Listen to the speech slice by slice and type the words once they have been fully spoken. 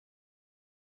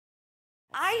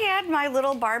I had my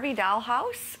little Barbie doll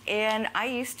house, and I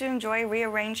used to enjoy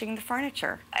rearranging the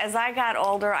furniture. As I got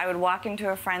older, I would walk into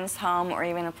a friend's home or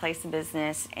even a place of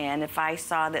business, and if I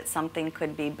saw that something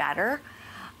could be better,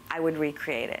 I would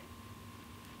recreate it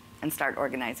and start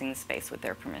organizing the space with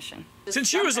their permission. Since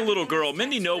she was a little girl,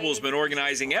 Mindy Noble's been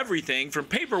organizing everything from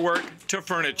paperwork to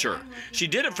furniture. She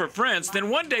did it for friends, then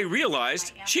one day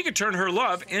realized she could turn her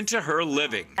love into her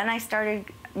living. And I started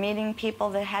meeting people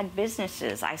that had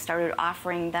businesses. I started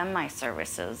offering them my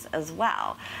services as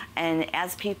well. And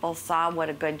as people saw what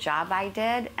a good job I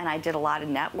did, and I did a lot of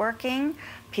networking,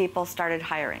 people started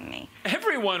hiring me.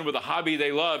 Everyone with a hobby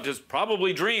they loved has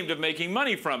probably dreamed of making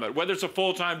money from it, whether it's a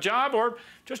full-time job or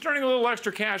just earning a little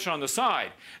extra cash on the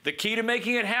side. The key to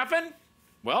making it happen?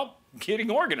 Well, getting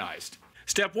organized.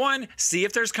 Step 1, see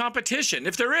if there's competition.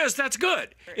 If there is, that's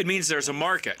good. It means there's a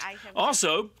market.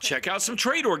 Also, check out some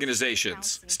trade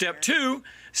organizations. Step 2,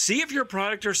 see if your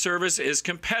product or service is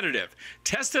competitive.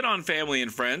 Test it on family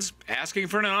and friends, asking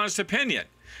for an honest opinion.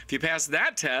 If you pass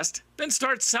that test, then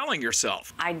start selling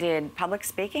yourself. I did public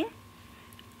speaking,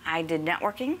 I did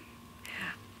networking,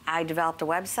 I developed a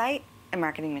website, and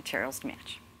marketing materials to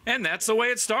match. And that's the way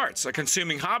it starts. A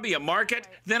consuming hobby, a market,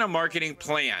 then a marketing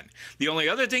plan. The only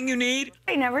other thing you need?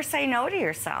 You never say no to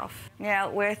yourself. You know,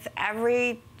 with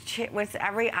every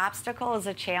obstacle is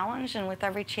a challenge, and with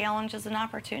every challenge is an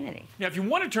opportunity. Now, if you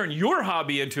want to turn your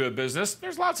hobby into a business,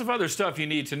 there's lots of other stuff you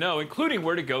need to know, including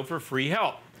where to go for free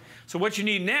help. So what you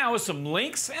need now is some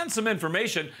links and some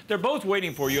information. They're both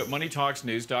waiting for you at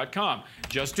MoneyTalksNews.com.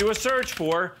 Just do a search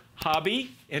for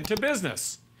Hobby into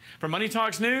Business. For Money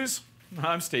Talks News,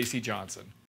 I'm Stacy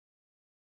Johnson.